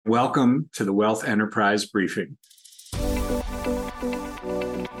Welcome to the Wealth Enterprise Briefing.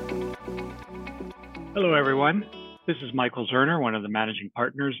 Hello, everyone. This is Michael Zerner, one of the managing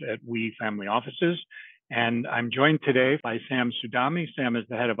partners at We Family Offices, and I'm joined today by Sam Sudami. Sam is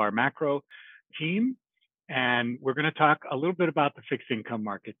the head of our macro team, and we're going to talk a little bit about the fixed income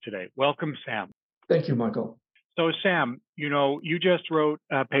market today. Welcome, Sam. Thank you, Michael. So, Sam, you just wrote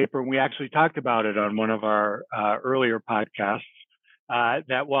a paper, and we actually talked about it on one of our earlier podcasts,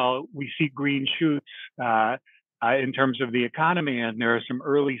 that while we see green shoots in terms of the economy, and there are some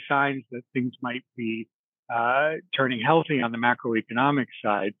early signs that things might be turning healthy on the macroeconomic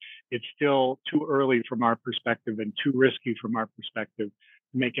side, it's still too early from our perspective and too risky from our perspective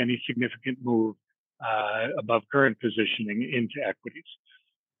to make any significant move above current positioning into equities.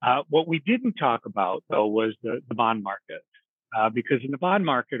 What we didn't talk about, though, was the bond market, because in the bond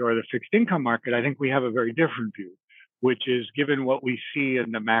market or the fixed income market, I think we have a very different view, which is given what we see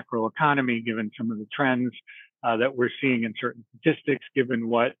in the macro economy, given some of the trends that we're seeing in certain statistics, given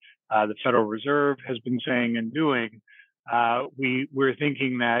what the Federal Reserve has been saying and doing, we're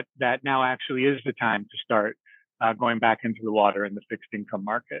thinking that now actually is the time to start going back into the water in the fixed income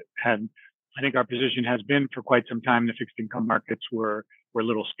market. And I think our position has been for quite some time the fixed income markets were a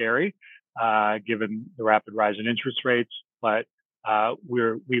little scary, given the rapid rise in interest rates, but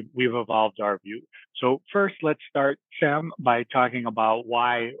we've evolved our view. So first, let's start, Sam, by talking about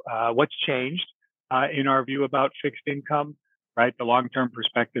what's changed in our view about fixed income. Right, the long-term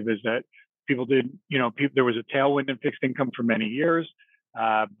perspective is that there was a tailwind in fixed income for many years.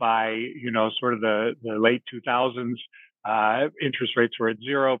 By sort of the late 2000s, interest rates were at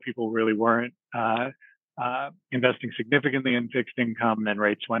zero. People really weren't investing significantly in fixed income. Then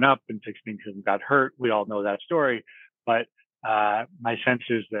rates went up, and fixed income got hurt. We all know that story. But my sense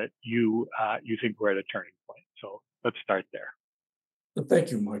is that you think we're at a turning point. So let's start there.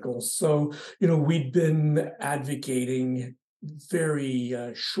 Thank you, Michael. So, we've been advocating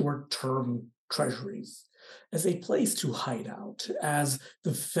very short-term treasuries as a place to hide out as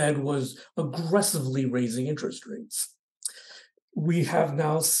the Fed was aggressively raising interest rates. We have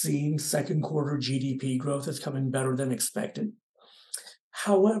now seen second quarter GDP growth has come in better than expected.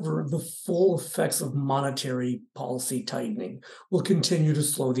 However, the full effects of monetary policy tightening will continue to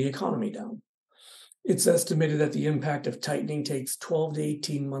slow the economy down. It's estimated that the impact of tightening takes 12 to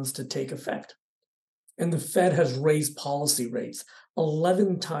 18 months to take effect. And the Fed has raised policy rates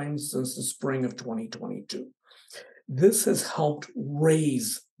 11 times since the spring of 2022. This has helped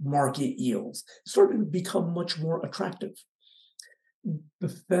raise market yields, starting to become much more attractive. The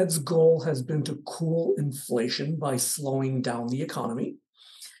Fed's goal has been to cool inflation by slowing down the economy.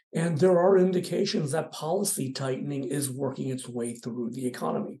 And there are indications that policy tightening is working its way through the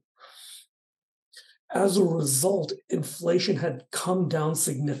economy. As a result, inflation had come down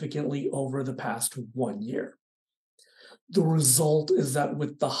significantly over the past 1 year. The result is that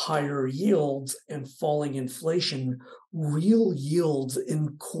with the higher yields and falling inflation, real yields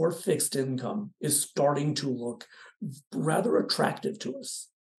in core fixed income is starting to look rather attractive to us.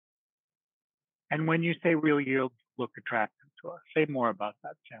 And when you say real yields look attractive to us, say more about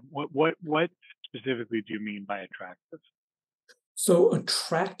that, Sam. What specifically do you mean by attractive? So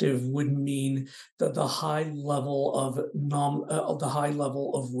attractive would mean that the high level of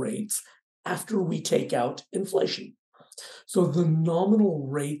rates after we take out inflation. So the nominal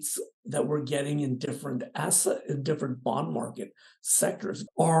rates that we're getting in different bond market sectors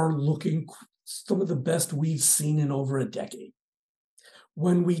are looking some of the best we've seen in over a decade.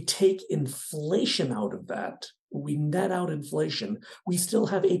 When we take inflation out of that, we net out inflation, we still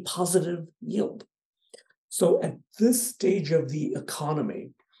have a positive yield. So at this stage of the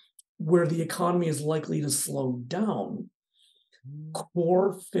economy, where the economy is likely to slow down,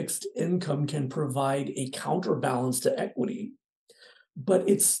 core fixed income can provide a counterbalance to equity, but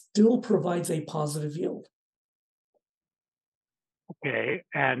it still provides a positive yield. Okay,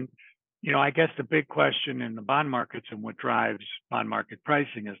 and I guess the big question in the bond markets and what drives bond market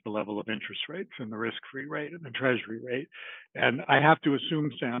pricing is the level of interest rates and the risk-free rate and the treasury rate. And I have to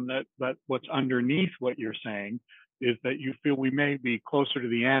assume, Sam, that what's underneath what you're saying is that you feel we may be closer to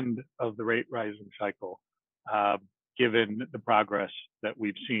the end of the rate rising cycle, given the progress that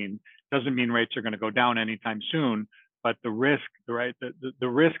we've seen. Doesn't mean rates are going to go down anytime soon, but the risk, the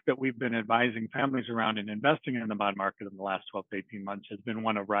risk that we've been advising families around in investing in the bond market in the last 12 to 18 months has been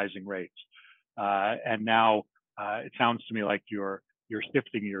one of rising rates. And now it sounds to me like you're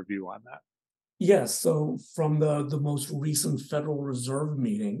shifting your view on that. Yes. So from the most recent Federal Reserve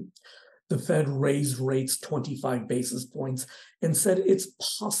meeting, the Fed raised rates 25 basis points and said it's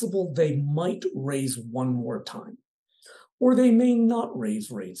possible they might raise one more time. or they may not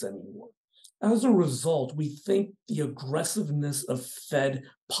raise rates anymore. As a result, we think the aggressiveness of Fed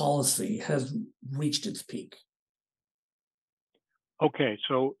policy has reached its peak. Okay,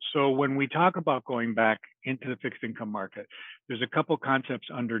 so when we talk about going back into the fixed income market, there's a couple concepts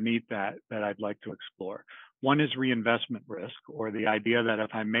underneath that I'd like to explore. One is reinvestment risk, or the idea that if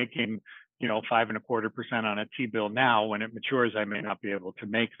I'm making, 5.25% on a T-bill now, when it matures, I may not be able to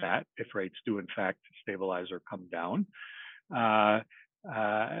make that if rates do in fact stabilize or come down.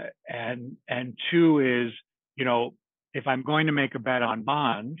 And two is, if I'm going to make a bet on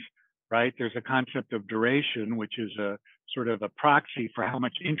bonds, right? There's a concept of duration, which is a sort of a proxy for how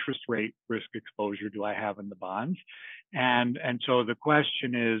much interest rate risk exposure do I have in the bonds. And so the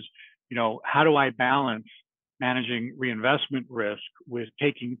question is, how do I balance managing reinvestment risk with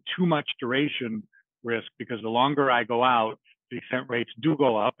taking too much duration risk? Because the longer I go out, the extent rates do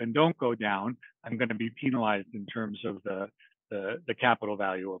go up and don't go down, I'm going to be penalized in terms of the capital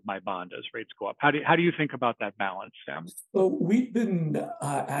value of my bond as rates go up. How do you think about that balance, Sam? So we've been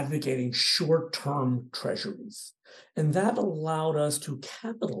advocating short-term treasuries, and that allowed us to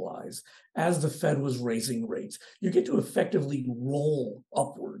capitalize as the Fed was raising rates. You get to effectively roll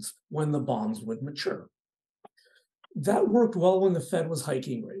upwards when the bonds would mature. That worked well when the Fed was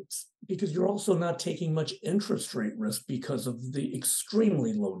hiking rates because you're also not taking much interest rate risk because of the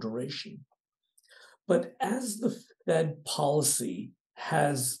extremely low duration. But as the Fed policy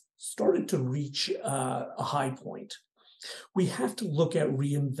has started to reach a high point, we have to look at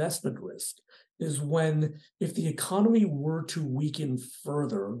reinvestment risk. Is when, if the economy were to weaken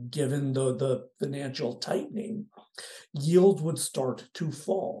further, given the financial tightening, yields would start to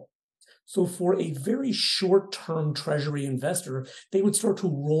fall. So for a very short-term treasury investor, they would start to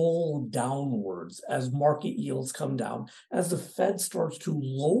roll downwards as market yields come down, as the Fed starts to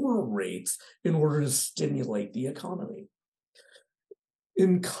lower rates in order to stimulate the economy.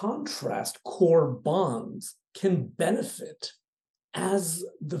 In contrast, core bonds can benefit as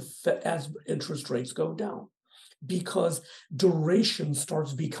interest rates go down because duration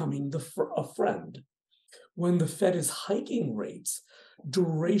starts becoming a friend. When the Fed is hiking rates,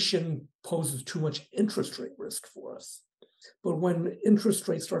 duration poses too much interest rate risk for us. But when interest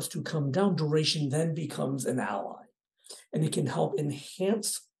rate starts to come down, duration then becomes an ally, and it can help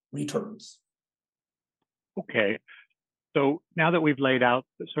enhance returns. Okay. So now that we've laid out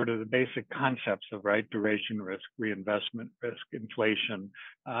the basic concepts of duration risk, reinvestment risk, inflation,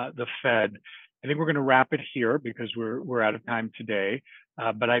 the Fed, I think we're going to wrap it here because we're out of time today.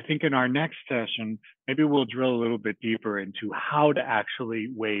 But I think in our next session, maybe we'll drill a little bit deeper into how to actually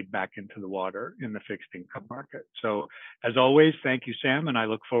wade back into the water in the fixed income market. So as always, thank you, Sam, and I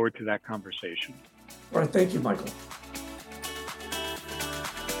look forward to that conversation. All right, thank you, Michael.